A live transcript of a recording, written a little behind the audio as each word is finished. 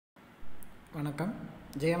வணக்கம்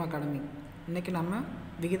ஜெயம் அகாடமி. இன்றைக்கி நம்ம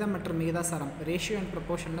விகிதம் மற்றும் விகிதாசாரம் ரேஷியோ அண்ட்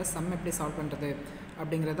ப்ரொபோர்ஷனில் சம் எப்படி சால்வ் பண்ணுறது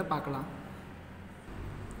அப்படிங்கிறத பார்க்கலாம்.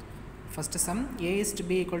 ஃபஸ்ட்டு சம்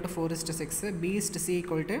a/b = 4:6, b/c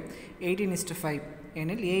 = 18:5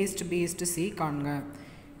 எனில் a/b/c காண்க.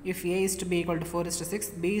 If a/b =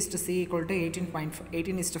 4:6, b/c =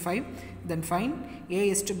 18:5, then find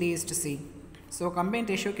a/b/c. So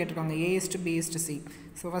combine ratio கேட்டிருக்காங்க a/b/c.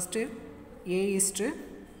 ஸோ ஃபஸ்ட்டு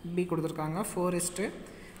a/b கொடுத்துருக்காங்க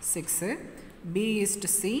 4:6,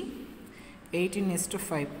 b/c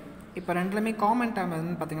 18:5. இப்போ ரெண்டுலேயுமே காமன் டேர்ம்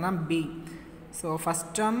எதுன்னு பார்த்தீங்கன்னா b. ஸோ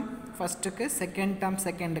ஃபஸ்ட்டுக்கு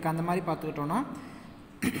செகண்டுக்கு அந்த மாதிரி பார்த்துக்கிட்டோன்னா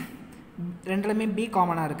ரெண்டுலேயுமே b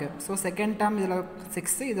காமனாக இருக்குது. ஸோ செகண்ட் டேர்ம் இதில்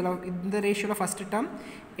 6, இதில் இந்த ரேஷியோவில் ஃபஸ்ட்டு டேர்ம்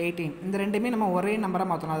 18. இந்த ரெண்டுமே நம்ம ஒரே நம்பராக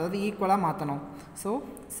மாற்றணும், அதாவது ஈக்குவலாக மாற்றணும். So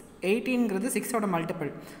 18ங்கிறது 6ஓட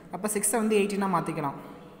multiple. அப்போ 6 வந்து 18ஆக மாற்றிக்கலாம்.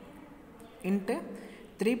 இன்ட்டு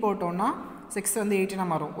 3 போட்டோன்னா 6 வந்து 18ஆக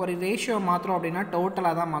மாறும். ஒரு ரேஷியோ மாற்றணும் அப்படின்னா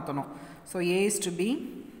டோட்டலாக தான் மாற்றணும். ஸோ a/b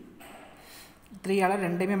 3ஆல்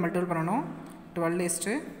ரெண்டுமே மல்டிபிள் பண்ணணும்,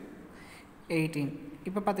 12:18.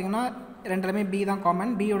 இப்போ பார்த்தீங்கன்னா ரெண்டுலேயுமே b தான்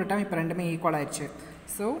காமன், b-யோட டைம் இப்போ ரெண்டுமே ஈக்குவல் ஆயிடுச்சு.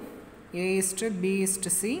 ஸோ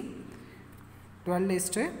a/b/c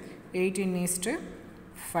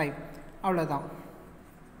 12:18:5 அவ்வளோதான்.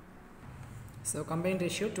 So combine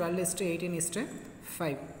ratio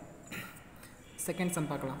 12:18:5. Second sum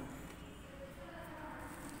பார்க்கலாம்.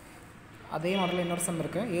 அதே மாடலில் இன்னொரு சம்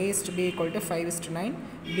இருக்குது. a/b = 5:9,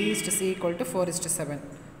 b/c = 4:7.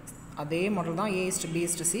 அதே மாடல் தான்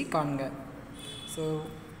a/b/c காண்க. ஸோ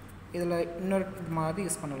இதில் இன்னொரு மாதிரி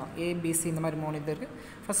யூஸ் பண்ணலாம். a/b/c இந்த மாதிரி 3 இது இருக்குது.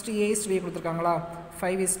 ஃபஸ்ட்டு a/b கொடுத்துருக்காங்களா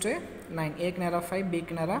 5:9, a-க்கு நேராக 5,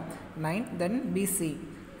 b-க்கு நேராக 9, தென் b/c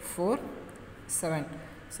 4, 7.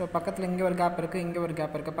 ஸோ பக்கத்தில் இங்கே ஒரு கேப் இருக்குது, இங்கே ஒரு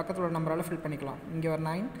கேப் இருக்குது. பக்கத்தில் ஒரு நம்பரால் ஃபில் பண்ணிக்கலாம். இங்கே ஒரு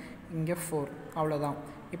 9, இங்கே 4, அவ்வளோதான்.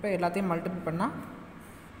 இப்போ எல்லாத்தையும் மல்டிபிள் பண்ணால்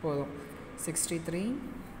போதும். 63,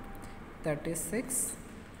 36,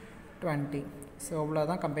 20. ஸோ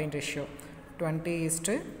அவ்வளோதான் கம்பைன் ரேஷியோ.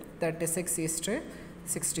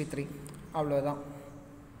 20:36:63 அவ்வளோதான்.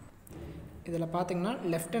 இதில் பார்த்தீங்கன்னா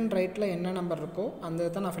லெஃப்ட் அண்ட் ரைட்டில் என்ன நம்பர் இருக்கோ அந்த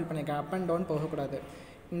இதை தான் நான் ஃபில் பண்ணியிருக்கேன். அப் அண்ட் டவுன் போகக்கூடாது.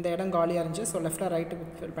 இந்த இடம் காலியாக இருந்துச்சு, ஸோ லெஃப்ட்டில் ரைட்டுக்கு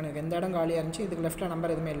ஃபில் பண்ணியிருக்கேன். இந்த இடம் காலியாக இருந்துச்சு, இதுக்கு லெஃப்ட்டில்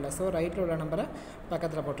நம்பர் எதுவுமே இல்லை, ஸோ ரைட்டில் உள்ள நம்பரை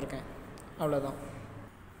பக்கத்தில் போட்டிருக்கேன். அவ்வளோதான்.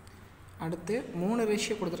 அடுத்து 3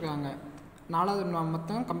 ரேஷியோ கொடுத்துருக்காங்க. 4வது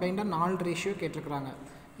மொத்தம் கம்பைண்டாக 4 ரேஷியோ கேட்டிருக்கிறாங்க.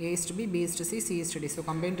 a/b, b/c, c/d. So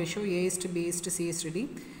combine ratio a/b, c/d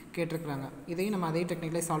கேட்டிருக்கிறாங்க. இதையும் நம்ம அதே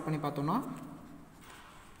டெக்னிக்கில் சால்வ் பண்ணி பார்த்தோம்னா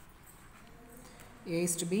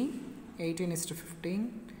a/b 18:15,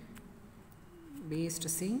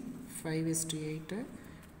 b/c 5:8,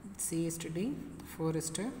 c/d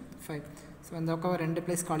 4:5. ஸோ இந்த பக்கம் 2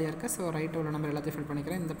 பிளேஸ் காலியாக இருக்குது. ஸோ ரைட்டு உள்ள நம்பர் எல்லாத்தையும் ஃபில்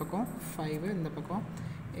பண்ணிக்கிறேன். இந்த பக்கம் 5, இந்த பக்கம்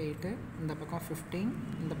 8, இந்த பக்கம் 15,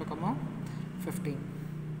 இந்த பக்கமும் 15.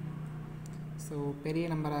 ஸோ பெரிய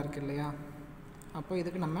நம்பராக இருக்குது இல்லையா? அப்போ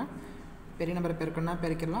இதுக்கு நம்ம பெரிய நம்பரை பெருக்கணும்னா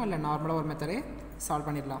பெருக்கிடலாம், இல்லை நார்மலாக ஒரு மெத்தடே சால்வ்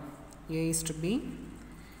பண்ணிடலாம். a/b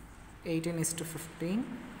 18:15,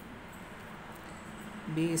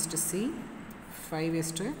 b/c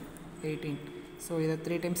 5:18. ஸோ இதை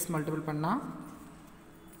 3 டைம்ஸ் மல்டிபிள் பண்ணால்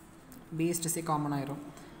b/c காமன் ஆயிரும்.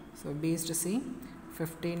 So b/c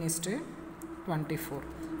 15:24.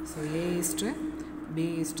 So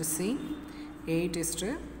a/b/c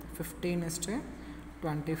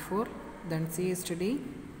 8:15:24, then c/d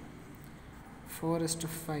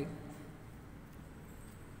 4:5.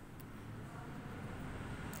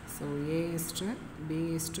 So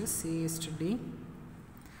a/b/c/d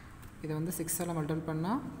இதை வந்து 6ஆல் மல்டிபிள்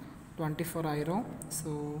பண்ணால் 24 ஆயிரும்.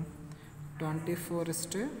 ஸோ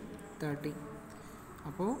 24:30.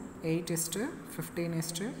 அப்போது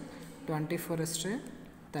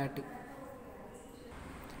 8:15:24:30.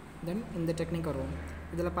 தென் இந்த டெக்னிக் வருவோம்.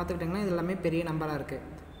 இதில் பார்த்துக்கிட்டிங்கன்னா இது எல்லாமே பெரிய நம்பராக இருக்குது.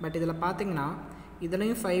 பட் இதில் பார்த்திங்கன்னா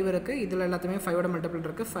இதுலேயும் 5 இருக்குது, இதில் எல்லாத்தையுமே 5ஓட மல்டிபிள்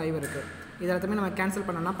இருக்குது, 5 இருக்குது. இது எல்லாத்தையுமே நம்ம கேன்சல்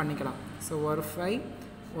பண்ணோன்னா பண்ணிக்கலாம். ஸோ ஒரு 5,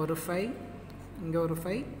 ஒரு 5, இங்கே ஒரு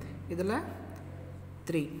 5, இதில்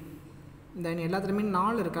 3. தென் எல்லாத்துலேயுமே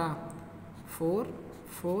 4 இருக்கா, 4,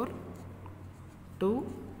 4, 2,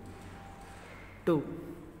 2.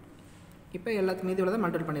 இப்போ எல்லாத்துக்கும் மீதி உள்ளதை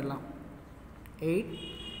மல்டிபிள் பண்ணிடலாம். 8,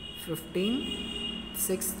 15,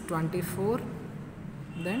 6, 24,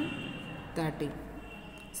 தென் 30.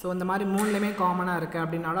 ஸோ இந்த மாதிரி 3லேயுமே காமனாக இருக்குது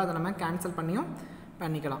அப்படின்னாலும் அதை நம்ம கேன்சல் பண்ணியும்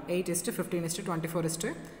பண்ணிக்கலாம்.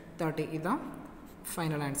 8:15:24:30 இதுதான்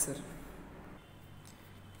final answer.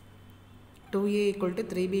 2a =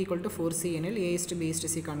 3b = 4c எனில்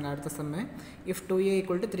a/b/c காண்க. அடுத்த சம்மு. If 2a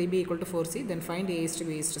 = 3b = 4c, then find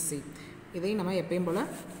a/b/c. இதை நம்ம எப்பயும் போல்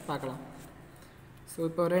பார்க்கலாம். ஸோ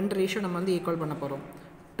இப்போ 2 ரேஷியோ நம்ம வந்து ஈக்குவல் பண்ண போகிறோம்.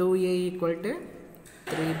 2a =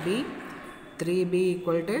 3b 3b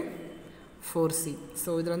equal to 4c. So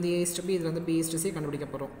இதில் வந்து a is to b, இதில் வந்து b is to c கண்டுபிடிக்க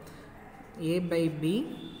போகிறோம். a by b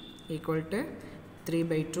equal to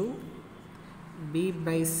 3/2, b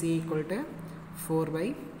by c equal to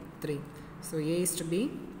 4/3. So a is to b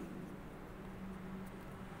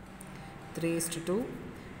 3:2,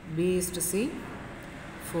 b is to c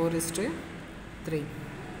 4:3.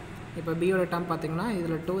 இப்போ பியோட term பார்த்தீங்கன்னா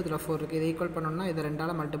இதில் 2 இதில் 4 இருக்குது. இதை ஈக்குவல் பண்ணணும்னா இதை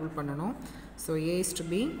 2ஆல் மல்டிபிள் பண்ணணும். So a is to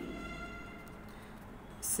b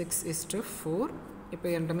 6:4. இப்போ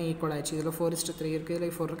ரெண்டுமே ஈக்குவல் ஆயிடுச்சு. இதில் 4:3 இருக்குது,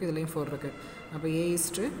 இதில் 4 இருக்குது, இதுலேயும் 4 இருக்குது. அப்போ a is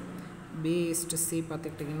to b is to c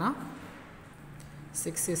பார்த்துக்கிட்டிங்கன்னா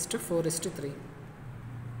 6:4:3.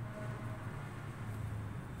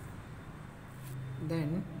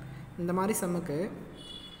 தென் இந்த மாதிரி சம்முக்கு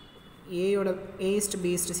ஏயோட a is to b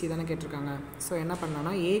is to c தானே கேட்டிருக்காங்க. ஸோ என்ன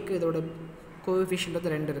பண்ணலான்னா ஏக்கு இதோட கோஎஃபிஷியன்ட்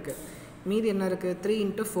வந்து 2 இருக்குது. மீதி என்ன இருக்குது? 3 ×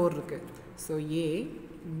 4 இருக்குது. ஸோ a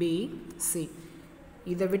b c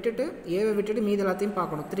இதை விட்டுட்டு ஏவை விட்டுட்டு மீதி எல்லாத்தையும்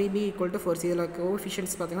பார்க்கணும். 3b equal to 4c. இதில்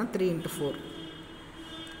கோஎஃபிஷியன்ட்ஸ் பார்த்தீங்கன்னா 3 × 4.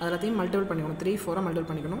 அது எல்லாத்தையும் மல்டிபிள் பண்ணிக்கணும். 3 4 மல்டிபிள்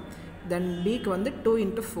பண்ணிக்கணும். தென் பிக்கு வந்து 2 ×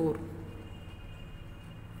 4.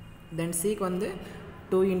 தென் சிக்கு வந்து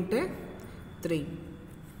 2 × 3.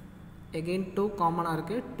 again 2 காமனாக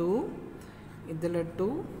இருக்குது. 2 இதில் 2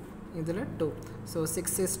 இதில் 2. ஸோ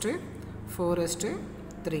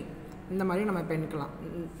 6:4:3 இந்த மாதிரி நம்ம பண்ணிக்கலாம்.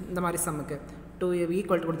 இந்த மாதிரி சம்முக்கு 2a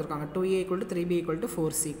ஈக்குவல் கொடுத்துருக்காங்க. 2a equal to 3b equal to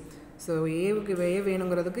 4c. So ஏவுக்கு ஏ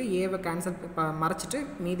வேணுங்கிறதுக்கு ஏவை கேன்சல் மறைச்சிட்டு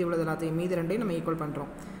மீதி உள்ளது எல்லாத்தையும் மீதி ரெண்டையும் நம்ம ஈக்குவல்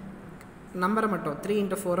பண்ணுறோம். நம்பரை மட்டும் 3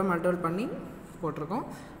 × 4 மல்டிபிள் பண்ணி போட்டிருக்கோம்.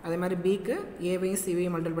 அதே மாதிரி பிக்கு ஏவையும்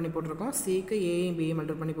சிவையும் மல்டிபிள் பண்ணி போட்டிருக்கோம். சிக்கு ஏயும் பியும்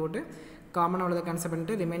மல்டிபிள் பண்ணி போட்டு காமனாக உள்ளதை கேன்சல்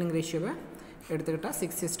பண்ணிட்டு ரிமைனிங் ரேஷியோவை எடுத்துக்கிட்டால்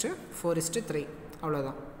 6:4:3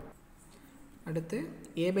 அவ்வளோதான். அடுத்து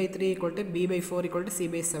a/3 equal to b/4 equal to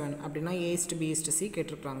c/7 அப்படின்னா a is to b is to c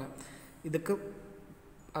கேட்டிருக்காங்க. இதுக்கு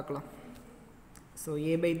பார்க்கலாம். So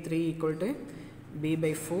a/3 equal to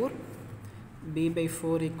b/4,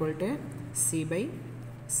 b/4 equal to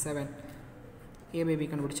c/7. a/b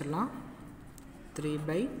கண்டுபிடிச்சிடலாம்.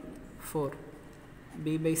 3/4,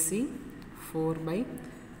 b/c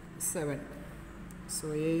 4/7. So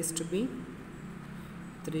a is to b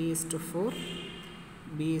 3:4,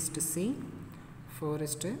 b is to c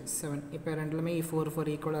 4:7. இப்போ ரெண்டுலுமே 4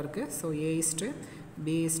 ஈக்குவலாக இருக்குது. So a is to b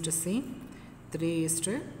is to c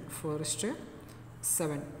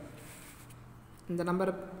 3:4:7. இந்த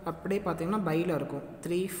number அப்படியே பார்த்தீங்கன்னா பையில் இருக்கும்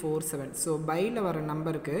 3 4 7. ஸோ பையில் வர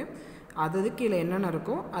நம்பருக்கு அது கீழே என்னென்ன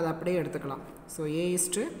இருக்கோ அதை அப்படியே எடுத்துக்கலாம். So a is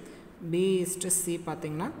to b is to c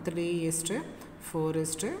பார்த்தீங்கன்னா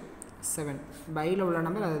 3:4:7. பையில் உள்ள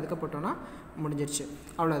நம்பர் அது எதுக்கு போட்டோன்னா முடிஞ்சிருச்சு.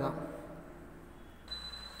 அவ்வளோதான்.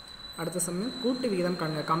 அடுத்த சமயம் கூட்டு விகிதம்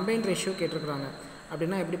கம்பைன் ரேஷியோ கேட்டிருக்கிறாங்க.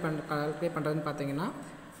 அப்படின்னா எப்படி கால்குலேட் பண்ணுறதுன்னு பார்த்தீங்கன்னா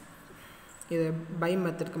இதை பை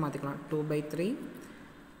மெத்தடுக்கு மாற்றிக்கலாம். 2/3,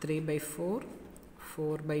 3/4,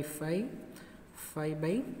 4/5,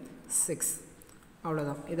 5/6.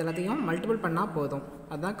 அவ்வளோதான். இது எல்லாத்தையும் மல்டிபிள் பண்ணால் போதும்.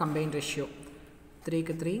 அதுதான் கம்பைன் ரேஷியோ.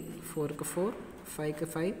 3க்கு 3, 4க்கு 4, 5க்கு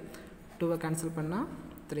 5, 2வை கேன்சல் பண்ணால்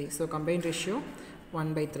 3. So combine ratio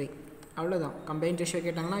 1/3. அவ்வளோதான். கம்பைன் ரேஷியோ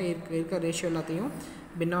கேட்டாங்கன்னா இருக்க ரேஷியோ எல்லாத்தையும்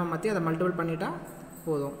பின்னமாக மாற்றி அதை மல்டிபிள் பண்ணிட்டால்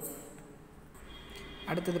போதும்.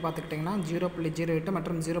 அடுத்தது பார்த்துக்கிட்டிங்கன்னா 0.08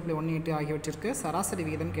 மற்றும் 0.18 ஆகியவற்றிற்கு சராசரி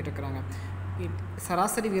விகிதம் கேட்டிருக்கிறாங்க.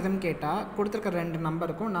 சராசரி விகிதம் கேட்டால் கொடுத்துருக்க 2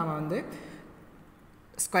 நம்பருக்கும் நாம் வந்து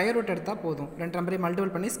ஸ்கொயர் ரூட் எடுத்தால் போதும். 2 நம்பரையும்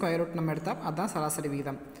மல்டிபிள் பண்ணி ஸ்கொயர் ரூட் நம்ம எடுத்தால் அதுதான் சராசரி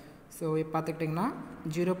விகிதம். ஸோ இப்போ பார்த்துக்கிட்டிங்கன்னா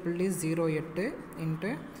 0.08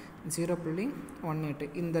 × 0.18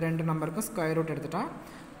 இந்த 2 நம்பருக்கும் ஸ்கொயர் ரூட் எடுத்துட்டால்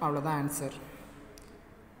அவ்வளோதான் ஆன்சர்.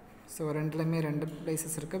 ஸோ ரெண்டுலேயுமே 2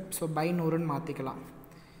 பிளேசஸ் இருக்குது. ஸோ பை 100ன்னு மாற்றிக்கலாம்.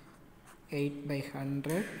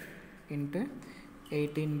 8/100 ×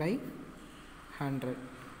 18/100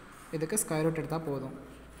 இதுக்கு ஸ்கொயர் ரூட் எடுத்தால் போதும்.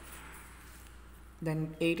 தென்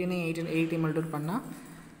 18 மல்டிபிள் பண்ணால்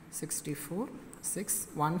 64, 6,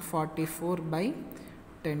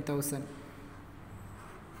 144/10,000.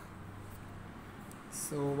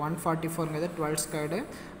 So 144ங்கிறது 12 squared.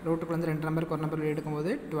 ரூட்டுக்கு வந்து 2 நம்பருக்கு ஒரு நம்பர்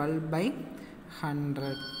எடுக்கும்போது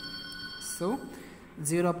 12/100. ஸோ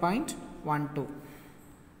 0.12.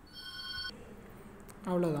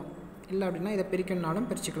 அவ்வளோதான். இல்லை அப்படின்னா இதை பிரிக்கணுன்னாலும்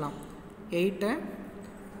பிரிச்சுக்கலாம். 8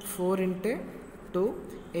 4 × 2,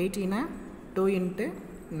 18 2 ×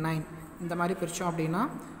 9 இந்த மாதிரி பிரித்தோம் அப்படின்னா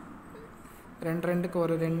 2க்கு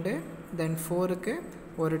ஒரு 2, தென் 4க்கு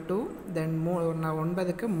ஒரு 2, தென்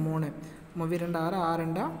 9க்கு 3, 2 6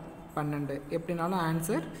 6 12. எப்படினாலும்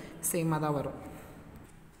ஆன்சர் சேமாக தான் வரும்.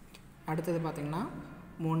 அடுத்தது பார்த்திங்கன்னா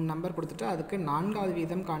 3 நம்பர் கொடுத்துட்டு அதுக்கு 4வது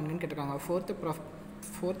வீதம் காண்கன்னு கேட்டிருக்காங்க.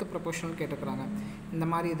 ஃபோர்த்து ப்ரொபோர்ஷனல் கேட்டிருக்கிறாங்க. இந்த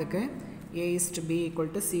மாதிரி இதுக்கு a is to b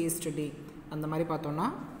equal to c is to d அந்த மாதிரி பார்த்தோன்னா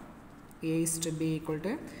A is to B equal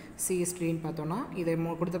to C is to Dன்னு பார்த்தோன்னா இதை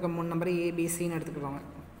கொடுத்துருக்க 3 நம்பரை A, B, Cன்னு எடுத்துக்கிறோங்க.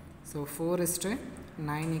 So 4 is to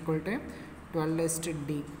 9 equal to 12 is to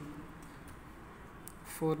D.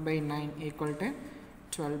 4 by 9 equal to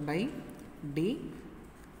 12 by D.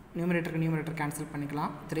 நியூமரேட்டருக்கு cancel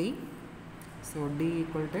பண்ணிக்கலாம் 3. So D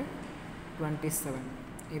equal to 27.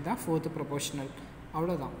 இதுதான் fourth proportional.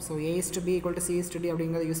 அவ்வளோதான். So A is to B equal to C is to D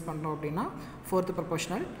அப்படிங்கிறத use பண்ணுறோம் அப்படின்னா fourth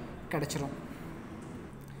proportional கிடச்சிரும்.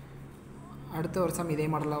 அடுத்த ஒரு some இதே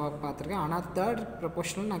மாடலாக பார்த்துருக்கேன். ஆனால் தேர்ட்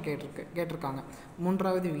ப்ரொபோஷனல் நான் கேட்டிருக்காங்க.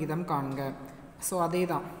 மூன்றாவது விகிதம் காண்க. ஸோ அதே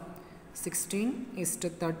தான்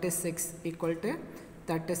 16:36 equal to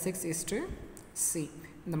 36:C.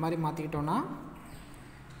 இந்த மாதிரி மாற்றிக்கிட்டோன்னா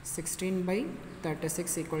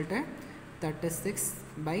 16/36 equal to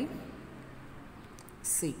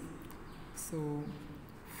 36/C. So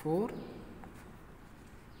 4,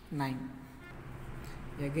 9.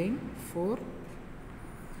 Again 4,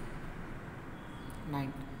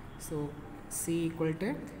 9. So C equal to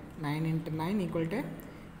 9 into 9 equal to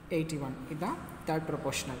 81. இதுதான் தேர்ட்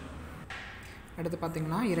ப்ரொபோஷனல். அடுத்து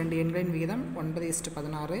பார்த்திங்கன்னா இரண்டு எண்களின் விகிதம்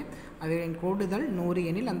 9:16. அவைகளின் கூடுதல் 100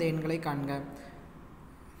 எனில் அந்த எண்களை காண்க.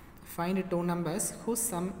 Find two numbers whose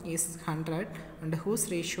sum is 100 and whose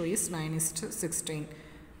ratio is 9:16.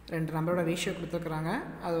 ரெண்டு நம்பரோட ரேஷியோ கொடுத்துருக்குறாங்க,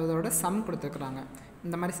 அதோட சம் கொடுத்துருக்குறாங்க.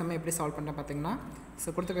 இந்த மாதிரி சம்மை எப்படி சால்வ் பண்ணுற பார்த்திங்கன்னா, ஸோ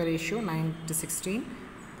கொடுத்துருக்க ரேஷியோ 9:16,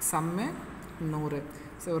 சம்மு 100.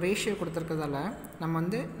 ஸோ ரேஷியோ கொடுத்துருக்கிறதால நம்ம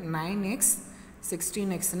வந்து 9x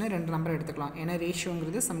 16xன்னு ரெண்டு நம்பர் எடுத்துக்கலாம். ஏன்னா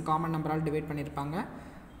ரேஷியோங்கிறது சம் காமன் நம்பரால் டிவைட் பண்ணியிருப்பாங்க.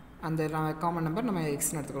 அந்த காமன் நம்பர் நம்ம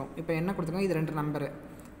எக்ஸ்ன்னு எடுத்துக்கிறோம். இப்போ என்ன கொடுத்துருக்காங்க, இது ரெண்டு நம்பரு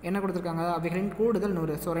என்ன கொடுத்துருக்காங்க, அவைகளின் கூடுதல்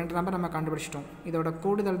 100. ஸோ ரெண்டு நம்பர் நம்ம கண்டுபிடிச்சிட்டோம். இதோட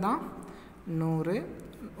கூடுதல் தான் 100.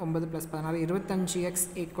 9 + 14 25x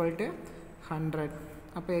equal to 100.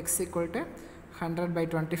 அப்போ x equal to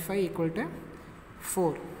 100/25 equal to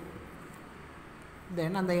 4.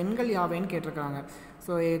 தென் அந்த எண்கள் யாவைன்னு கேட்டிருக்காங்க.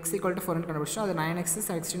 ஸோ x equal to 4ன்னு கண்டுபிடிச்சா அது 9x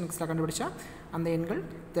 16xல கண்டுபிடிச்சா அந்த எண்கள்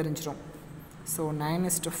தெரிஞ்சிடும். ஸோ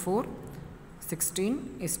 9:4 16:4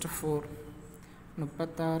 36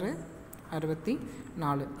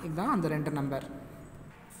 64. இதுதான் அந்த ரெண்டு நம்பர்.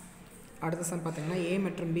 அடுத்த சம் பார்த்திங்கன்னா A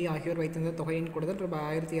மற்றும் B ஆகியோர் வைத்திருந்த தொகையின் கூடுதல்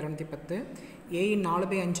ரூபாய் 1210. ஏயின்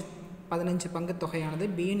 4/5 15 பங்கு தொகையானது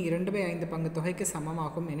பியின் 2/5 பங்கு தொகைக்கு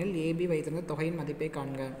சமமாகும் எனில் AB வைத்திருந்த தொகையின் மதிப்பை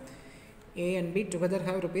காண்க. A and B together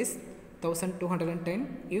have rupees 1210.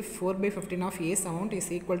 If 4/15 of A's amount is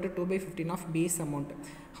equal to 2/15 of B's amount,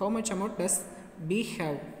 how much amount does B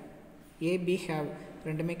have? AB have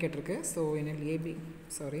ரெண்டுமே கேட்டிருக்கு. ஸோ எனில்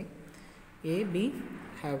AB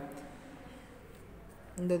have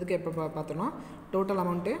இந்த இதுக்கு எப்போ பார்த்தோன்னா டோட்டல்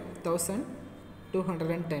அமௌண்ட்டு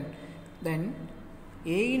 1210. தென்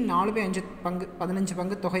ஏயின் 4/5 பங்கு 15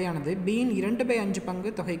 பங்கு தொகையானது பியின் 2/5 பங்கு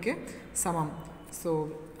தொகைக்கு சமம். ஸோ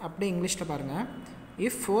அப்படியே இங்கிலீஷில் பாருங்கள்.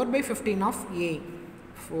 If 4/15 of A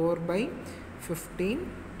 4/15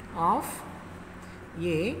 of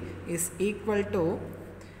A is equal to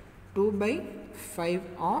 2/5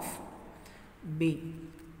 of B.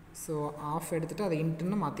 So of எடுத்துகிட்டு அதை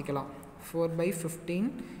இன்ட்டுன்னு மாற்றிக்கலாம். 4/15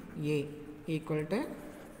 A equal to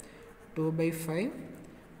 2/5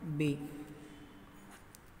 B.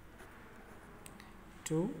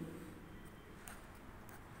 2,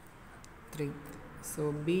 3. So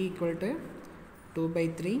B equal to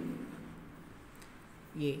 2/3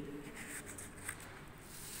 A.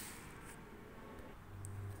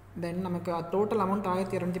 தென் நமக்கு டோட்டல் அமௌண்ட்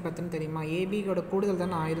 1210 தெரியுமா. ஏபியோட கூடுதல்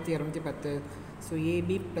தானே 1210. So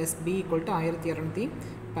AB plus B equal to 1210.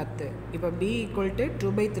 இப்போ பி ஈக்குவல் டு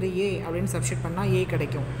 2/3A அப்படின்னு substitute பண்ணால் ஏ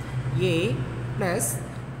கிடைக்கும். ஏ plus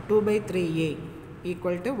 2/3A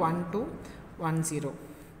equal to 1210.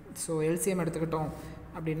 So LCM எடுத்துக்கிட்டோம்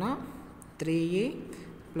அப்படின்னா 3A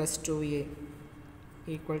plus 2A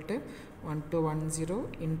equal to 1210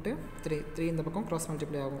 into 3 இந்த பக்கம் க்ராஸ்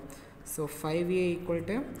மல்டிப்ளை ஆகும். So 5A equal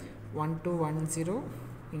to 1210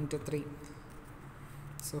 into 3.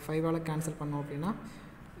 So 5ஆல் cancel பண்ணோம் அப்படின்னா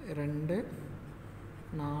 2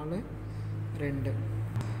 4 2.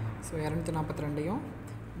 ஸோ 242யும்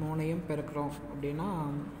 3யும் பெருக்கிறோம் அப்படின்னா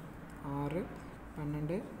 6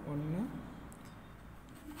 12 1.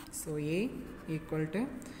 So A equal to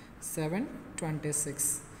 726.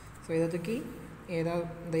 So இதை தூக்கி ஏதாவது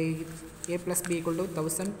இந்த A plus B equal to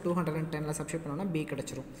 1210 substitute பண்ணோன்னா B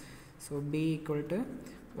கிடச்சிரும். So B equal to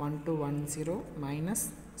 1210 minus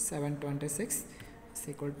 726 is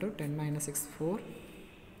equal to 10 minus 6 4,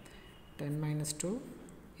 10 minus 2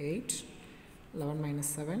 8, 11 minus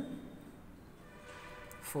 7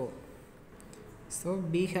 4. So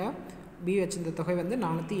B வச்சிருந்த தொகை வந்து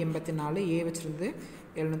 484, A வச்சுருந்து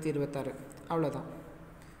 726. அவ்வளோதான்.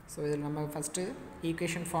 ஸோ இதில் நம்ம ஃபஸ்ட்டு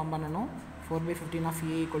ஈக்குவேஷன் ஃபார்ம் பண்ணணும். 4/15 of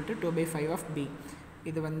A equal to 2/5 of B.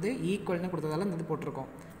 இது வந்து ஈக்குவல்னு கொடுத்ததால இந்த இது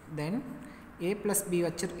போட்டிருக்கோம். தென் A + B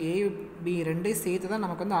வச்சு A B ரெண்டையும் சேர்த்து தான்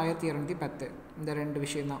நமக்கு வந்து 1210. இந்த ரெண்டு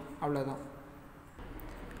விஷயம்தான், அவ்வளோதான்.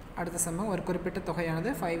 அடுத்த சமம் ஒரு குறிப்பிட்ட தொகையானது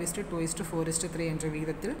 5:2:4:3 என்ற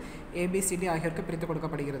விகிதத்தில் ABCD ஆகியோருக்கு பிரித்து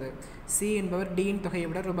கொடுக்கப்படுகிறது. C என்பவர் D இன் தொகையை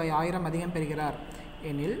விட ரூபாய் 1000 அதிகம் பெறுகிறார்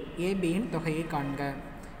எனில் AB இன் தொகையை காண்க.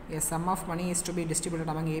 A sum of money is to be distributed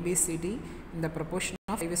among ABCD in the proportion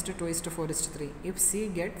of 5:2:4:3. If C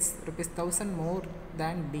gets ₹1000 more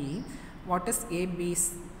than D, what is AB's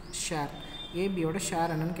share? AB ஓட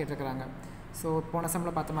ஷேர் என்னன்னு கேட்டிருக்கிறாங்க. ஸோ போன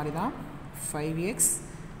சம்மில் பார்த்த மாதிரி தான் 5x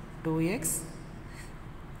 2x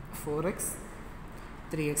 4x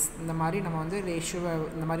 3x இந்த மாதிரி நம்ம வந்து ரேஷியோவை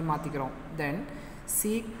இந்த மாதிரி மாற்றிக்கிறோம். தென்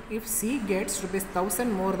if C gets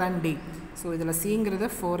 ₹1000 more than D, so இதில் Cங்கிறது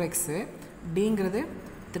 4x, Dங்கிறது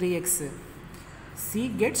 3x. C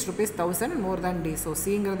gets ₹1000 more than D, so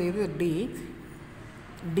Cங்கிறது இது D,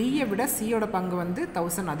 Dயை விட Cயோட பங்கு வந்து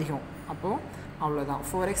 1000 அதிகம். அப்போது அவ்வளோதான்,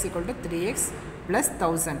 4x = 3x +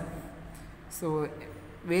 1000. ஸோ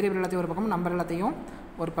வேரியபிள் எல்லாத்தையும் ஒரு பக்கம், நம்பர் எல்லாத்தையும்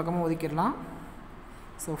ஒரு பக்கமும் ஒதுக்கிடலாம்.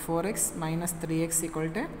 So 4x - 3x =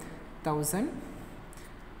 1000,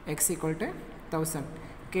 x = 1000.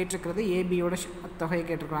 கேட்டிருக்கிறது ஏபியோட தொகையை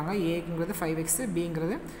கேட்டிருக்கிறாங்க. ஏங்கிறது 5x,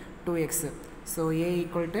 பிங்கிறது 2x. So A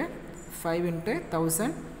 = 5 ×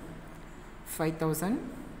 1000 5000,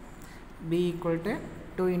 B =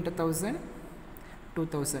 2 × 1000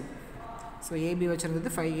 2000. So AB வச்சுருந்தது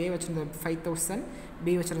 5, A வச்சுருந்தது 5000, B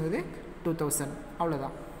வச்சுருந்தது 2000.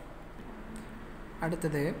 அவ்வளோதான்.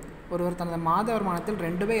 அடுத்தது, ஒருவர் தனது மாத வருமானத்தில்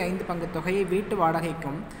 2/5 பங்கு தொகையை வீட்டு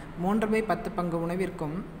வாடகைக்கும் 3/10 பங்கு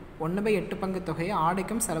உணவிற்கும் 1/8 பங்கு தொகையை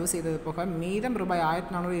ஆடைக்கும் செலவு செய்தது போக மீதம் ரூபாய்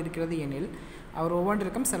 1400 இருக்கிறது எனில் அவர்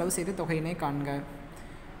ஒவ்வொன்றிற்கும் செலவு செய்த தொகையினை காண்க.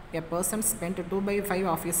 A person spent 2/5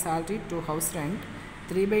 of his salary to house rent,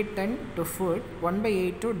 3/10 to food,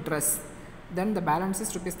 1/8 to dress. Then the balance is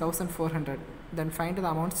 ₹1400. Then find the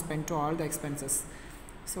amount spent to all the expenses.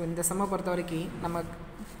 So இந்த சம்மை பொறுத்த வரைக்கும்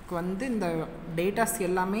நமக்கு வந்து இந்த டேட்டாஸ்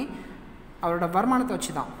எல்லாமே அவரோட வருமானத்தை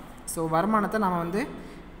வச்சு தான். ஸோ வருமானத்தை நம்ம வந்து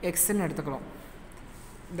எக்ஸ்ன்னு எடுத்துக்கிறோம்.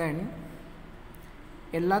 தென்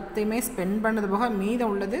எல்லாத்தையுமே ஸ்பெண்ட் பண்ணது போக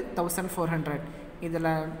மீதம் உள்ளது 1400. இதில்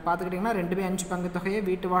பார்த்துக்கிட்டிங்கன்னா 2/5 பங்கு தொகையை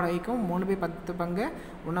வீட்டு வாடகைக்கும், 3/10 பங்கு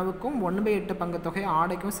உணவுக்கும், 1/8 பங்கு தொகையை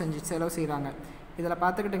ஆடைக்கும் செலவு செய்கிறாங்க. இதில்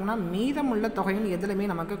பார்த்துக்கிட்டிங்கன்னா மீதம் உள்ள தொகையும் எதுலையுமே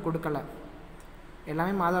நமக்கு கொடுக்கலை.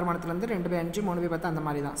 எல்லாமே மாத வருமானத்துலேருந்து 2/5 3/10 அந்த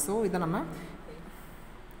மாதிரி தான். ஸோ இதை நம்ம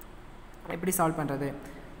எப்படி சால்வ் பண்ணுறது?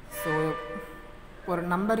 ஸோ ஒரு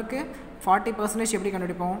நம்பருக்கு 40% எப்படி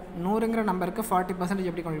கண்டுபிடிப்போம்? 100ங்கிற நம்பருக்கு 40%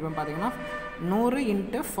 எப்படி கண்டுபிடிப்போம் பார்த்தீங்கன்னா 100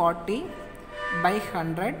 ×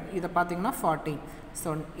 40/100, இதை பார்த்தீங்கன்னா 40. ஸோ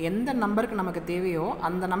எந்த நம்பருக்கு நமக்கு தேவையோ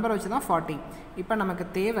அந்த நம்பரை வச்சு தான் 40. இப்போ நமக்கு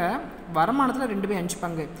தேவை வருமானத்தில் 2/5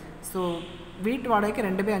 பங்கு. ஸோ வீட்டு வாடகைக்கு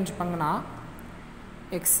 2/5 பங்குனா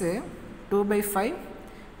எக்ஸு, 2/5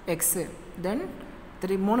 எக்ஸு, தென்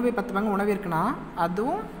 3/10 பங்கு உணவு இருக்குன்னா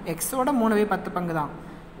அதுவும் எக்ஸோட 3/10 பங்கு தான்.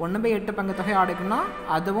 1/8 பங்கு தொகை ஆடைக்குன்னா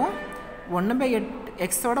அதுவும் 1/8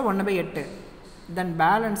 எக்ஸோட 1/8. தென்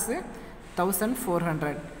பேலன்ஸு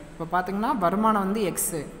 1400. இப்போ பார்த்திங்கன்னா வருமானம் வந்து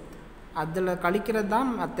எக்ஸு, அதில் கழிக்கிறது தான்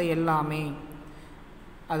மற்ற எல்லாமே.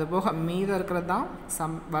 அது போக மீதம் இருக்கிறது தான்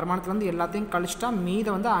வருமானத்துலேருந்து எல்லாத்தையும் கழிச்சிட்டா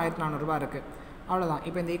மீதம் வந்து 1400 இருக்குது. அவ்வளோதான்.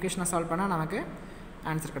 இப்போ இந்த ஈக்குவேஷனை சால்வ் பண்ணால் நமக்கு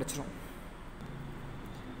ஆன்சர் கிடச்சிரும்.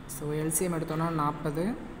 ஸோ எல்சிஎம் எடுத்தோன்னா 40,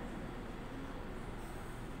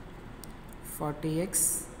 40x,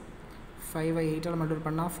 5ஐ 8ஆல் மல்டிபிள்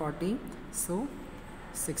பண்ணால் 40, ஸோ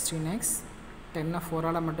 16x, 10ஐ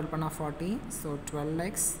 4ஆல் மல்டிபிள் பண்ணால் 40, so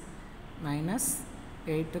 12x minus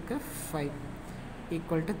 8க்கு 5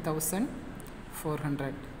 equal to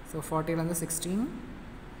 1400. So 40லேருந்து 16,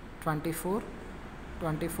 24,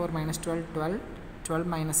 24 - 12 12,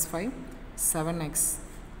 12 - 5 7x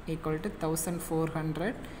equal to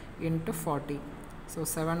 1400 × 40. So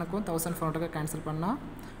 7க்கும் 1400க்கு cancel பண்ணால்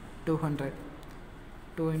 200.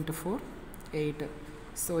 2 × 4 8.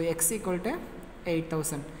 So x equal to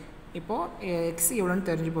 8000. இப்போது x எவ்வளோன்னு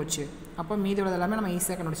தெரிஞ்சு போச்சு. அப்போ மீதி உள்ளது எல்லாமே நம்ம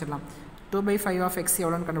ஈஸியாக கண்டுபிடிச்சிடலாம். 2/5 of x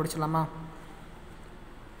எவ்வளோன்னு கண்டுபிடிச்சிடலாமா?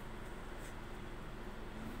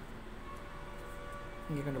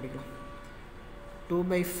 இங்கே கண்டுபிடிக்கலாம்.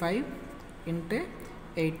 2/5 ×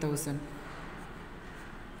 8000.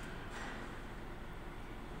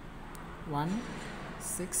 1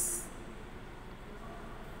 6.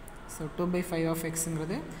 ஸோ 2/5 of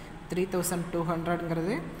xங்கிறது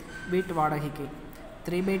 3200ங்கிறது வீட்டு வாடகைக்கு.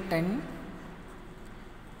 3/10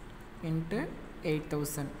 ×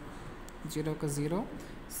 8000, 0க்கு 0.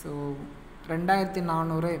 ஸோ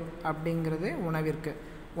 2400 அப்படிங்கிறது உணவிற்கு.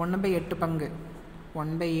 1/8 பங்கு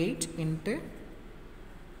 1/8 ×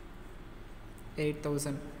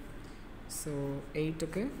 8000. ஸோ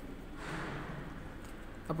 8க்கு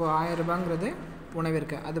அப்போது 1000 ரூபாங்கிறது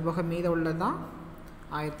உணவிற்கு, அது போக மீத உள்ளது தான்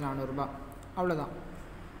 1400 ரூபா. அவ்வளோதான்.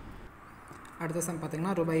 அடுத்த சம்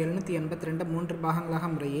பார்த்திங்கன்னா ரூபாய் 782 3 பாகங்களாக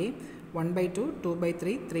முறையே 1/2,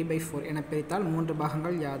 2/3, 3/4 என பிரித்தால் 3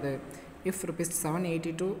 பாகங்கள் யாது? If rupees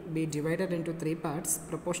 782 be divided into 3 parts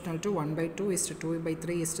proportional to 1/2 is to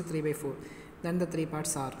 2/3 is to 3/4, then the 3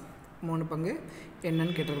 parts are 3 பங்கு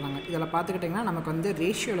என்னன்னு கேட்டிருக்காங்க. இதில் பார்த்துக்கிட்டிங்கன்னா நமக்கு வந்து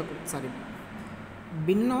ரேஷியோவில்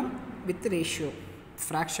பின்னம் வித் ரேஷியோ,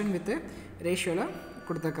 ஃப்ராக்ஷன் வித் ரேஷியோவில்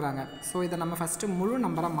கொடுத்துருக்குறாங்க. ஸோ இதை நம்ம ஃபஸ்ட்டு முழு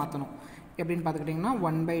நம்பராக மாற்றணும். எப்படின்னு பார்த்துக்கிட்டிங்கன்னா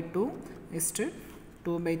 1/2 is to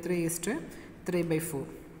 2/3 is to 3/4.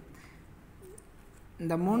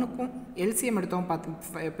 இந்த மூணுக்கும் எல்சிஎம் எடுத்தோம்.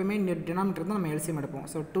 எப்பவுமே டினாமினேட்டர் தான் நம்ம எல்சிஎம் எடுப்போம்.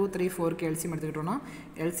 ஸோ 2, 3, 4க்கு எல்சிஎம் எடுத்துக்கிட்டோன்னா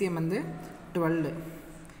எல்சிஎம் வந்து 12.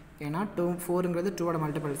 ஏன்னா 2, 4ங்கிறது 2ஓட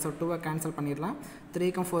மல்டிபிள். ஸோ 2வை கேன்சல் பண்ணிடலாம்.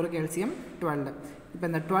 3க்கும் 4க்கு எல்சிஎம் 12. இப்போ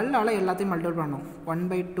இந்த 12ஆல் எல்லாத்தையும் மல்டிபிள் பண்ணணும்.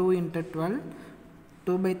 1/2 × 12,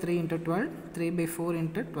 2/3 × 12, 3/4 ×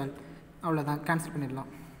 12. அவ்வளோதான், கேன்சல் பண்ணிடலாம்.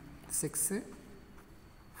 6,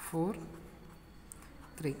 4,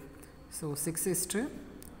 3. ஸோ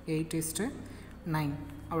 6:8:9.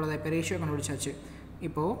 அவ்வளோதான். இப்போ ரேஷியோ கண்டுபிடிச்சாச்சு.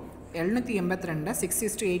 இப்போது 782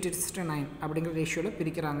 6:8:9 அப்படிங்கிற ரேஷியோவில்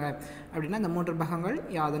பிரிக்கிறாங்க அப்படின்னா இந்த 3 பாகங்கள்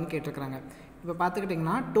யாதுன்னு கேட்டிருக்கிறாங்க. இப்போ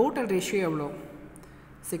பார்த்துக்கிட்டிங்கன்னா டோட்டல் ரேஷியோ எவ்வளோ?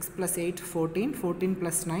 6 + 8 14, 14 +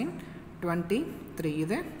 9 23.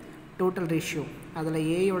 இது டோட்டல் ரேஷியோ. அதில்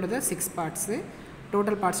ஏயோடது 6 பார்ட்ஸு,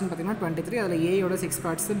 டோட்டல் பார்ட்ஸ்னு பார்த்திங்கன்னா 23. அதில் ஏயோட 6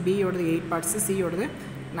 பார்ட்ஸு, பியோடது 8 பார்ட்ஸு, சியோடது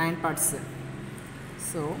 9 பார்ட்ஸு.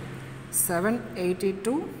 ஸோ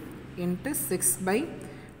 782 ×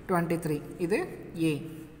 6/23 இது A.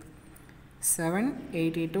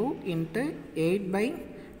 782 ×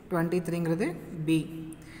 8/23ங்கிறது B.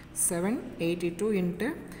 782 ×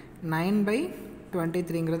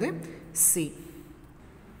 9/23ங்கிறது C.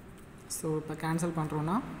 ஸோ இப்போ கேன்சல்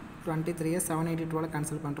பண்ணுறோன்னா 23 782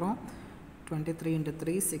 கேன்சல் பண்ணுறோம். 23 ×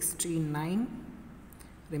 3 69,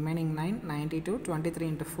 ரிமைனிங் 9 92,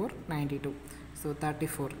 23 × 4 92. ஸோ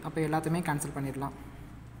 34. அப்போ எல்லாத்தையுமே கேன்சல் பண்ணிடலாம்.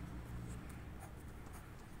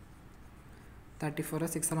 34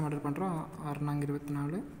 6ஆல் மல்டிபிள் பண்ணுறோம். 6 4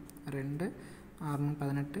 24, 2 6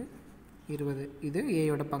 18 20. இது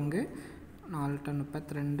ஏயோட பங்கு. 4 10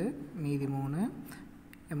 32, மீதி 3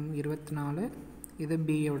 24. இது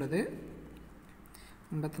பியோடது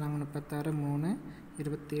 54 36 3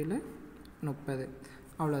 27 30.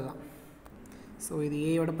 அவ்வளோதான். ஸோ இது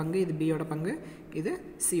ஏயோட பங்கு, இது பியோட பங்கு, இது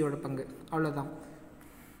சியோட பங்கு. அவ்வளோதான்.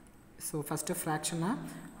 ஸோ ஃபஸ்ட்டு ஃப்ராக்ஷனை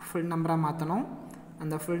ஃபுல் நம்பராக மாற்றணும்.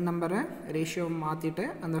 அந்த ஃபுல் நம்பரை ரேஷியோ மாற்றிட்டு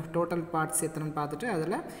அந்த டோட்டல் பார்ட்ஸ் எத்தனைன்னு பார்த்துட்டு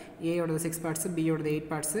அதில் ஏயோடது 6 பார்ட்ஸு, பியோடது 8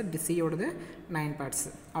 பார்ட்ஸு, சியோடது 9 பார்ட்ஸு.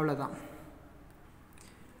 அவ்வளோதான்.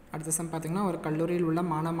 அடுத்த சம் பார்த்திங்கன்னா ஒரு கல்லூரியில் உள்ள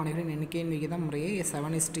மாணவ மாணவிகளின் எண்ணிக்கையின் விகிதம் முறையே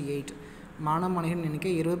 7:8. மாணவ மாணவிகளின்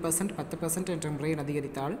எண்ணிக்கை 20%, 10% என்ற முறையில்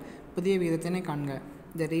அதிகரித்தால் புதிய விகிதத்தினை காண்க.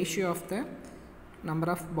 The ratio of the number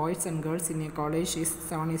of boys and girls in a college is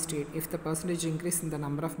 7:8. If the percentage increase in the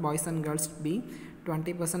number of boys and girls be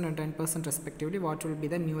 20% and 10% respectively, what will be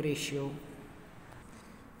the new ratio?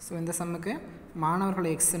 So இந்த சம்முக்கு மாணவர்களை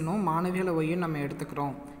எக்ஸ்ன்னும் மாணவிகளை ஒய்யும் நம்ம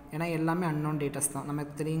எடுத்துக்கிறோம். ஏன்னா எல்லாமே unknown datas தான்.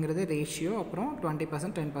 நமக்கு தெரியுங்கிறது ratio, அப்புறம்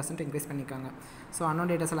 20% 10% இன்க்ரீஸ் பண்ணியிருக்காங்க. ஸோ அன்னோன்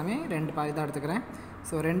டேட்டாஸ் எல்லாமே 2 பாதி தான் எடுத்துக்கிறேன்.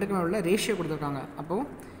 ஸோ 2க்குமே உள்ள ரேஷியோ கொடுத்துருக்காங்க. அப்போது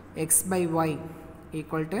x/y =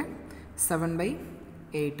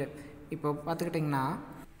 7/8. இப்போ பார்த்துக்கிட்டிங்கன்னா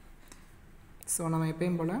ஸோ நம்ம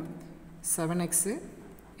எப்பயும் போல் 7x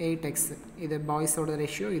 8x இது பாய்ஸோட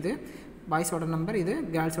ரேஷியோ, இது பாய்ஸோட நம்பர், இது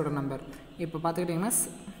கேர்ள்ஸோட நம்பர். இப்போ பார்த்துக்கிட்டிங்கன்னா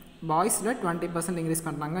பாய்ஸில் 20% இன்க்ரீஸ்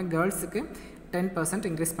பண்ணுறாங்க, கேர்ள்ஸுக்கு 10%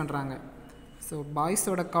 இன்க்ரீஸ் பண்ணுறாங்க. ஸோ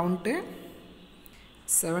பாய்ஸோட கவுண்ட்டு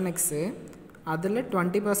 7x, அதில்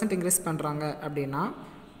 20% இன்க்ரீஸ் பண்ணுறாங்க அப்படின்னா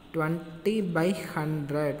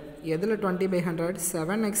 20/100. எதில் 20/100?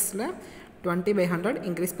 7xல் 20/100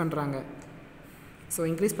 இன்க்ரீஸ் பண்ணுறாங்க. ஸோ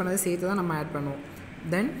இன்க்ரீஸ் பண்ணதை சேர்த்து தான் நம்ம ஆட் பண்ணுவோம்.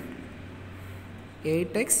 தென்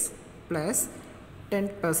 8x +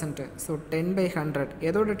 10%. ஸோ 10/100.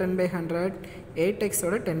 எதோட 10/100?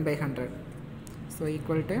 8xோட 10/100. So =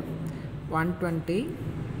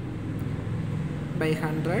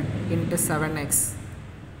 120/100 × 7x.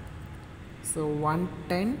 So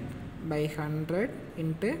 110/100 ×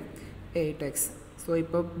 8x. So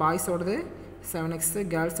இப்போ பாய்ஸோடது 7x,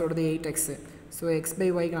 கேர்ள்ஸோடது 8x. ஸோ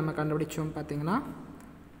x/yக்கு நம்ம கண்டுபிடிச்சோம் பார்த்திங்கன்னா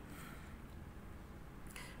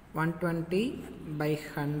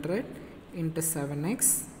 120/100 × 7x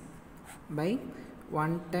 /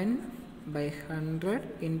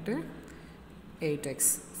 110/100 × 8x.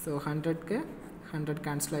 ஸோ 100க்கு 100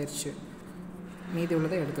 கேன்சல் ஆயிடுச்சு. மீதி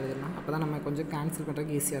உள்ளதை எடுத்து எழுதிடலாம். அப்போ தான் நம்ம கொஞ்சம் கேன்சல்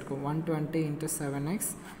பண்ணுறதுக்கு ஈஸியாக இருக்கும். 120 × 7x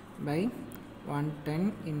 / 110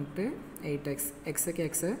 into 8x. Xக்கு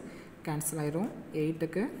x cancel ஆயிரும்.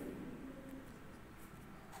 8க்கு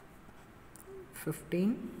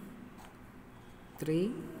 15, 3,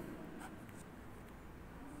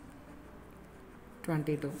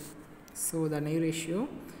 22. So the new ratio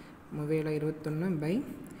மூவேல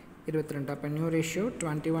 21/22. அப்போ new ratio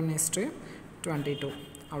 21:22.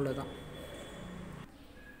 அவ்வளோதான்.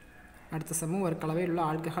 அடுத்த சமம் ஒரு கலவையில் உள்ள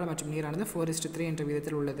ஆல்கஹால் மற்றும் நீரானது 4:3 என்ற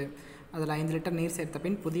விகிதத்தில் உள்ளது. அதில் 5 லிட்டர் நீர் சேர்த்த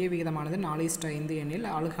பின் புதிய விகிதமானது 4:5 எனில்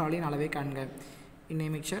ஆல்கஹாலின் அளவை காண்க. In a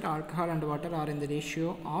mixture, alcohol and water are in the ratio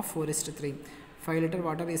of 4:3. 5 liter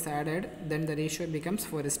water is added, then the ratio becomes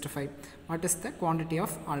 4:5. What is the quantity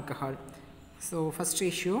of alcohol? So first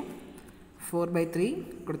ratio 4/3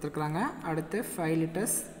 கொடுத்துருக்குறாங்க. அடுத்து 5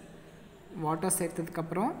 liters வாட்டர்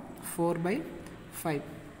சேர்த்ததுக்கப்புறம் 4/5.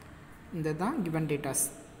 இந்த தான் given datas.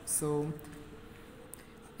 So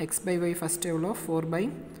x/y first எவ்வளோ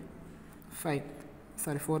 4/5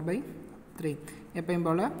 sorry 4/3. எப்பயும்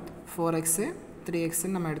போல் 4x 3x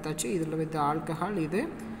நம்ம எடுத்தாச்சு. இதில் வித் ஆல்கஹால் இது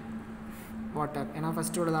வாட்டர். ஏன்னா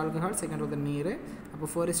ஃபஸ்ட்டு உள்ளது ஆல்கஹால், செகண்ட் உள்ளது நீர். அப்போ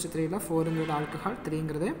 4:3ல் 4ங்கிறது ஆல்கஹால்,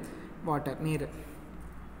 3ங்கிறது வாட்டர் நீர்.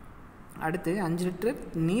 அடுத்து 5 லிட்டர்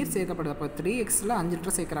நீர் சேர்க்கப்படுது. அப்போ 3xல் 5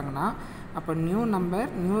 லிட்டர் சேர்க்குறாங்கன்னா அப்போ நியூ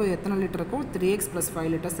எத்தனை லிட்டர் இருக்கும்? 3x + 5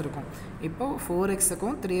 லிட்டர்ஸ் இருக்கும். இப்போது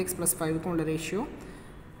 4xக்கும் 3x + 5க்கும் உள்ள ரேஷியோ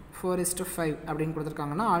 4:5 அப்படின்னு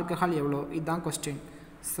கொடுத்துருக்காங்கன்னா ஆல்கஹால் எவ்வளோ? இதுதான் கொஸ்டின்.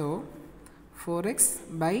 So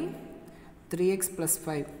 4x/3x +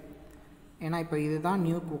 5. ஏன்னா இப்போ இதுதான்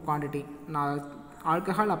நியூ குவான்டிட்டி. நான்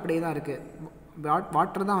ஆல்கஹால் அப்படியே தான் இருக்குது.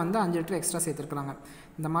 வாட்டர் தான் வந்து 5 லிட்டர் எக்ஸ்ட்ரா சேர்த்துருக்குறாங்க.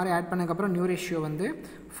 இந்த மாதிரி ஆட் பண்ணதுக்கப்புறம் நியூ ரேஷியோ வந்து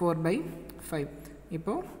 4/5.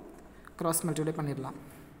 இப்போது க்ராஸ் மல்டிப்ளை பண்ணிடலாம்.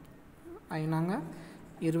 ஐநாங்க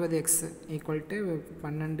 20x =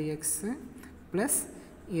 12x +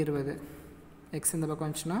 20. எக்ஸ் இந்த பக்கம்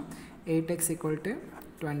வந்துச்சுன்னா 8x =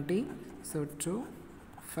 20. ஸோ 2,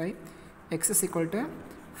 5. x =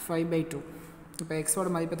 5/2. இப்போ எக்ஸோட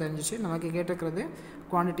மதிப்பு தெரிஞ்சிச்சு. நமக்கு கேட்டிருக்கிறது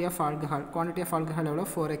quantity of alcohol. Quantity of alcohol எவ்வளோ?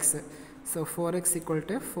 4x. So 4x =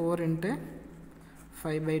 4 ×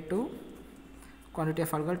 5/2. Quantity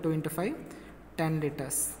of alcohol 2 × 5 10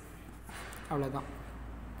 litres. அவ்வளோதான்.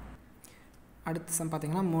 அடுத்த சம்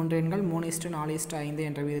பார்த்திங்கன்னா 3 எண்கள் 3:4:5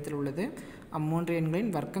 என்ற விகிதத்தில் உள்ளது. அம்மூன்று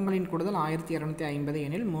எண்களின் வர்க்கங்களின் கூடுதல் 1250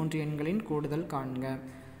 எனில் 3 எண்களின் கூடுதல் காண்க.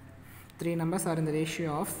 3 numbers are in the ratio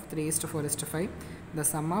of 3:4:5. The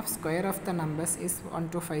sum of square of the numbers is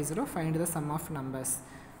 1250. Find the sum of numbers.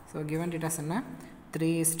 So given data என்ன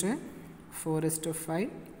 3:4:5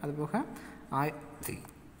 அதுபோக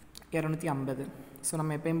 1250. ஸோ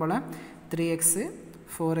நம்ம எப்பயும் போல் 3x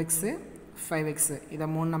 4x 5x இதை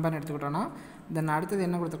 3 நம்பர்னு எடுத்துக்கிட்டோன்னா தென் அடுத்தது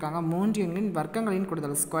என்ன கொடுத்துருக்காங்க? 3 எண்களின் வர்க்கங்களின்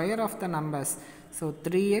கூடுதல் square of the numbers. So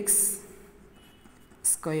 3x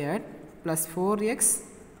squared plus 4x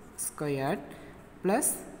squared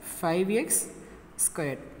plus 5x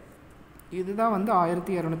squared. இதுதான் வந்து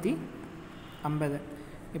 1250.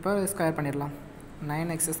 இப்போ ஸ்கொயர் பண்ணிடலாம்.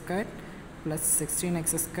 9x squared plus 16x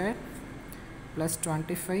squared plus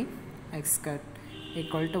 25x squared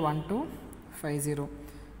equal to 1250.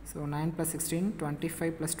 So 9 + 16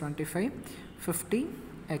 25 + 25 50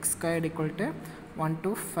 x squared equal to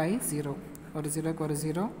 1250. ஒரு 0க்கு ஒரு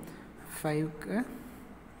 0 5க்கு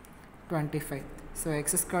 25. So x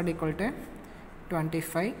squared equal to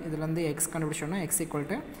 25. இதில் வந்து x கண்டுபிடிச்சோன்னா x equal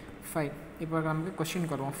to 5. இப்போ நமக்கு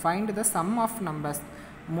கொஸ்டினுக்கு வருவோம். Find the sum of numbers.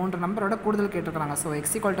 3 நம்பரோட கூடுதல் கேட்டிருக்கிறாங்க. So x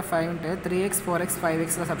equal to 5 × 3x 4x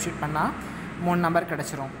 5xல substitute பண்ணால் 3 நம்பர்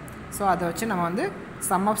கிடச்சிரும். ஸோ அதை வச்சு நம்ம வந்து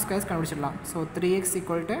சம் ஆஃப் ஸ்கொயர்ஸ் கண்டுபிடிச்சிடலாம். So 3x =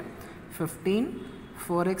 15,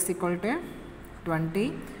 4x = 20,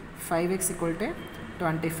 5x =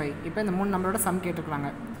 25. இப்போ இந்த 3 நம்பரோட சம் கேட்டுருக்குறாங்க.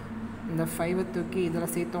 இந்த 5 தூக்கி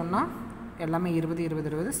இதில் சேர்த்தோன்னா எல்லாமே 20 20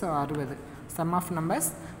 20. So 60. Some of numbers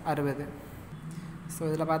 60. So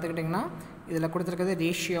இதில் பார்த்துக்கிட்டிங்கன்னா இதில் கொடுத்துருக்கிறது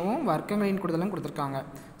ரேஷியோவும் வர்க்கங்களின் கூடுதலும் கொடுத்துருக்காங்க.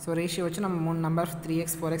 ஸோ ரேஷியோ வச்சு நம்ம 3 நம்பர் 3x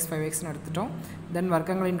 4x 5xன்னு எடுத்துட்டோம். தென்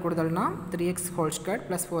வர்க்கங்களின் கூடுதல்னா 3x whole square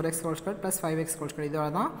plus 4x whole square plus 5x whole square. இதோட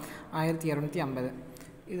தான் 1250.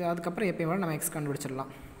 இது அதுக்கப்புறம் எப்பயும் நம்ம எக்ஸ்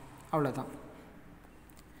கண்டுபிடிச்சிடலாம். அவ்வளோதான்.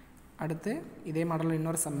 அடுத்து இதே மாடலில்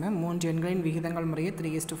இன்னொரு சம்மு 3 எண்களின் விகிதங்கள் முறையே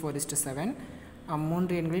 3:4:7.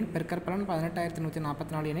 3 எண்களின் பெருக்கற்பலன்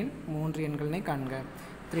 18144 எனில் 3 எண்களினை காண்க.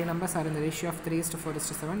 3 numbers are in the ratio of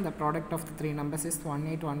 3:4:7. The product of the 3 numbers is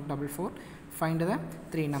 18144. Find the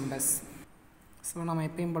 3 numbers. So நம்ம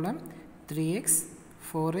எப்பயும் போல் 3x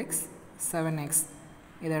 4x 7x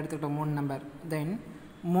இதை எடுத்துக்கிட்டோம் 3 நம்பர். தென்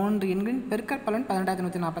 3 எண்களின் பெருக்கற்பலன்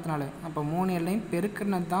 18144. அப்போ 3 எண்ணையும்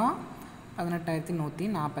பெருக்குனது தான்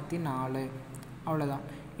 18144. அவ்வளோதான்.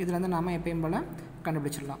 இதில் வந்து நாம் எப்பயும் போல்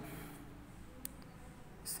கண்டுபிடிச்சிடலாம்.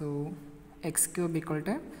 So x³ =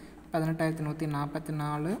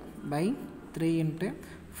 18144 by 3 into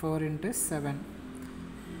 4 into 7.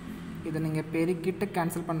 இதை நீங்கள் பெருக்கிட்டு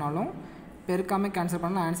கேன்சல் பண்ணாலும் பெருக்காமல் கேன்சல்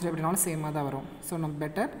பண்ணாலும் ஆன்சர் எப்படினாலும் சேமாக தான் வரும். ஸோ நம்ம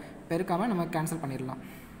பெட்டர் பெருக்காமல் நம்ம கேன்சல் பண்ணிடலாம்.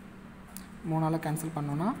 3ஆல் கேன்சல்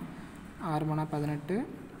பண்ணோன்னா 6 3 18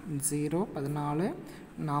 0 14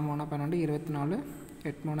 4 3 12 24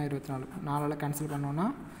 8 3 24 4ஆல் கேன்சல் பண்ணோன்னா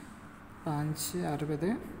 5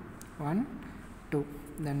 60 1 2.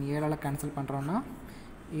 தென் 7ஆல் கேன்சல் பண்ணுறோன்னா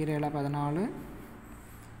 7 14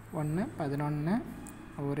 1 11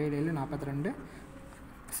 1 7 42.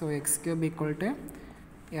 So X cube equal to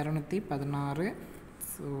 216.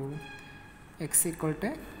 So X equal to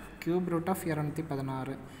cube root of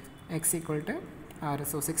 216, X equal to 6.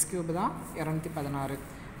 So 6 cube தான் 216.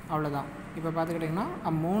 அவ்வளோதான். இப்போ பார்த்துக்கிட்டிங்கன்னா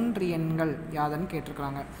 3 எண்கள் யாதுன்னு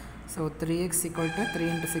கேட்டிருக்கிறாங்க. So 3x equal to 3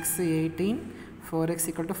 × 6 18, 4x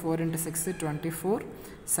equal to 4 × 6 24,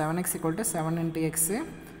 7x equal to 7 × x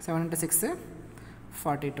 7 × 6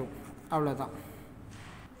 42. அவ்வளோதான்.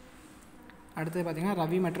 அடுத்தது பார்த்திங்கன்னா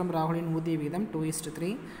ரவி மற்றும் ராகுலின் ஊதிய விகிதம் 2:3.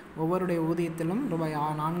 ஒவ்வொருடைய ஊதியத்திலும் ரூபாய்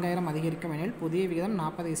 4000 அதிகரிக்கும் எனில் புதிய விகிதம்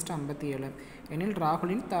 40:57 எனில்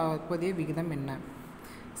ராகுலின் தற்போதைய விகிதம் என்ன?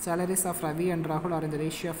 Salaries of Ravi and Rahul are in the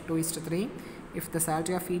ratio of 2:3. If the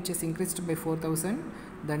salary of each is increased by 4,000,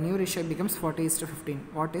 the new ratio becomes 40:15.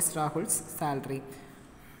 What is Rahul's salary?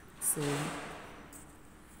 So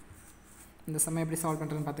இந்த சமயம் எப்படி சால்வ்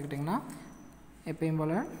பண்ணுறதுன்னு பார்த்துக்கிட்டிங்கன்னா எப்பயும்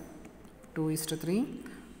போல் 2:3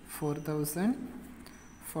 4,000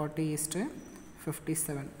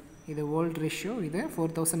 40:57. இது ஓல்ட் ரேஷியோ. இது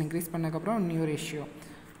 4,000 இன்க்ரீஸ் பண்ணதுக்கப்புறம் new ratio.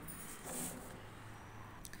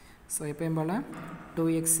 So எப்பயும் போல்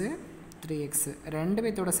 2x 3x ரெண்டு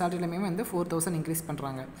பேர்த்தோட சேலரிலுமே வந்து 4,000 இன்க்ரீஸ்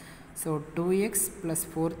பண்ணுறாங்க. So 2x +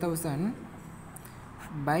 4,000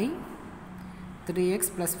 by 3x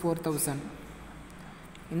 + 4,000.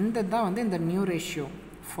 இந்த தான் வந்து இந்த new ratio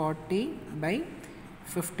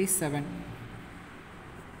 40/57.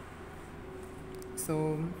 So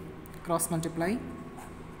cross multiply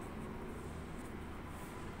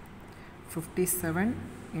 57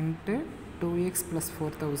 into 2x plus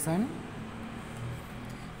 4,000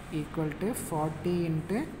 equal to 40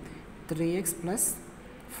 into 3x plus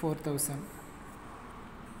 4,000.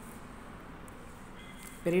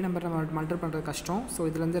 பெரிய நம்பர் நம்ம மல்டிபிள் பண்ணுறது கஷ்டம். ஸோ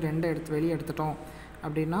இதுலேருந்து 2 வெளியே எடுத்துட்டோம்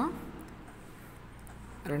அப்படின்னா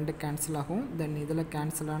 2 கேன்சல் ஆகும். தென் இதில்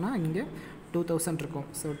கேன்சல் ஆனால் இங்கே 2000 இருக்கும்.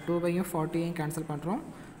 ஸோ 2 40 கேன்சல் பண்ணுறோம்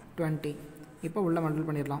 20. இப்போ உள்ள மல்டிபிள்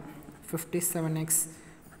பண்ணிடலாம். 57x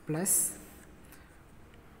plus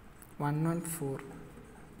 114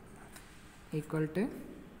 equal to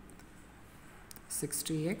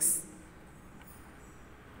 60x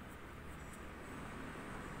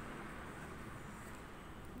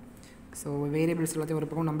so variables எல்லாத்தையும் ஒரு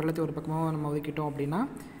பக்கம் நம்பர் எல்லாத்தையும் ஒரு பக்கமாக நம்ம ஒதுக்கிட்டோம் அப்படின்னா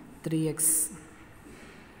 3x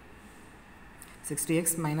 60x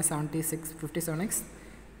minus 76 57x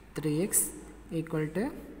 3x equal to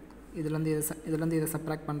இதுலேருந்து இதை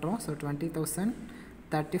சப்ராக்ட் பண்ணுறோம். ஸோ 20,000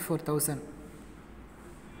 34,000.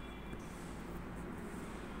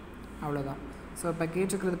 அவ்வளோதான். ஸோ இப்போ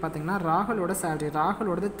கேட்டிருக்கிறது பார்த்திங்கன்னா ராகுலோட சேலரி.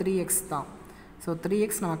 ராகுலோடது 3x தான். ஸோ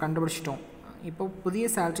 3x நம்ம கண்டுபிடிச்சிட்டோம். இப்போ புதிய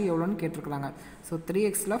சேலரி எவ்வளோன்னு கேட்டிருக்கிறாங்க. ஸோ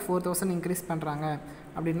 3xல் 4,000 இன்க்ரீஸ் பண்ணுறாங்க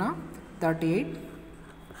அப்படின்னா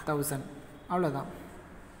 38,000. அவ்வளோதான்.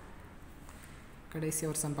 கடைசி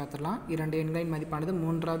ஒரு சம் பார்த்துடலாம். 2 எண்களின் மதிப்பானது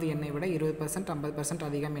மூன்றாவது எண்ணை விட 20% 50%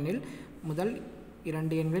 அதிகம் எனில் முதல்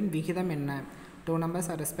 2 எண்களின் விகிதம் என்ன? 2 numbers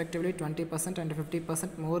are respectively 20% and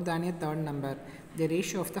 50% more than a third number. The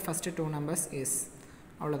ratio of the first 2 numbers is.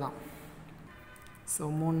 அவ்வளோதான். So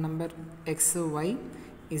 3 number x y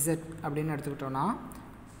z அப்படின்னு எடுத்துக்கிட்டோன்னா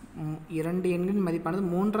 2 எண்களின் மதிப்பானது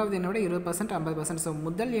மூன்றாவது எண்ணை விட 20% 50%. ஸோ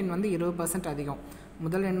முதல் எண் வந்து 20% அதிகம்.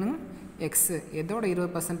 முதல் எண்ணு எக்ஸு எதோட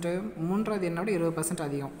 20%? மூன்றாவது எண்ணோட 20%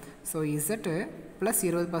 அதிகம். So Z plus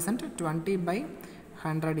 20%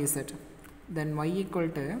 20/100 z. Then y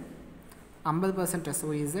equal to 50%. So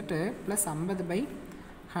Z plus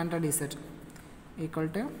 50/100 z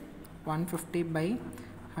equal to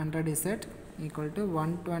 150/100 z equal to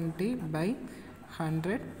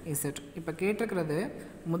 120/100 z. இப்போ கேட்டிருக்கிறது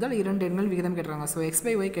முதல் 2 எண்கள் விகிதம் கேட்டிருக்காங்க. ஸோ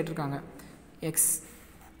x/y கேட்டிருக்காங்க.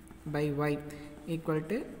 x/y equal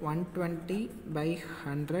to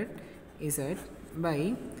 120/100 z by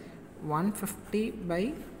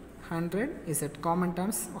 150/100 z. Common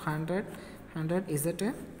terms 100 z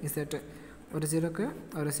ஒரு 0க்கு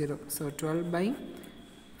ஒரு 0. ஸோ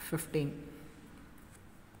 12/15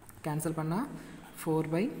 கேன்சல் பண்ணால்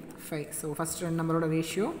 4/5. ஸோ ஃபஸ்ட் 2 நம்பரோட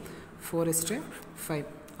ரேஷியோ 4:5.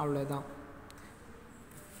 அவ்வளோதான்.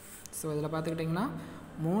 ஸோ இதில் பார்த்துக்கிட்டிங்கன்னா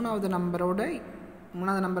மூணாவது நம்பரோட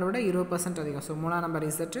மூணாவது நம்பரை விட 20% அதிகம். ஸோ மூணாவது நம்பர்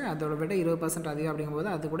இசட் அதோட விட 20% அதிகம் அப்படிங்கும்போது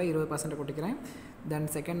அது கூட 20% கூட்டிக்கிறேன். தென்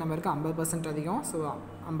செகண்ட் நம்பருக்கு 50% அதிகம். ஸோ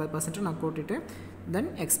 50% நான் கூட்டிட்டு தென்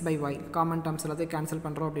x/y காமன் டேர்ம்ஸ் எல்லாத்தையும் கேன்சல்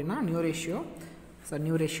பண்ணுறோம் அப்படின்னா நியூ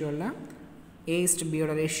ரேஷியோவில்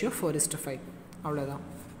a/bயோட ரேஷியோ 4:5. அவ்வளோதான்.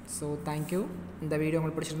 So thank you. இந்த வீடியோ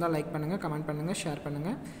உங்களுக்கு பிடிச்சிருந்தால் லைக் பண்ணுங்கள், கமெண்ட் பண்ணுங்கள், ஷேர்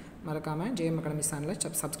பண்ணுங்கள். மறக்காமல் JM Academy சேனலை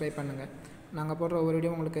சப்ஸ்கிரைப் பண்ணுங்கள். நாங்கள் போடுற ஒவ்வொரு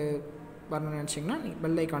வீடியோ உங்களுக்கு வரணும்னு நினச்சிங்கன்னா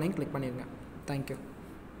பெல் ஐக்கானையும் கிளிக் பண்ணிடுங்க. தேங்க்யூ.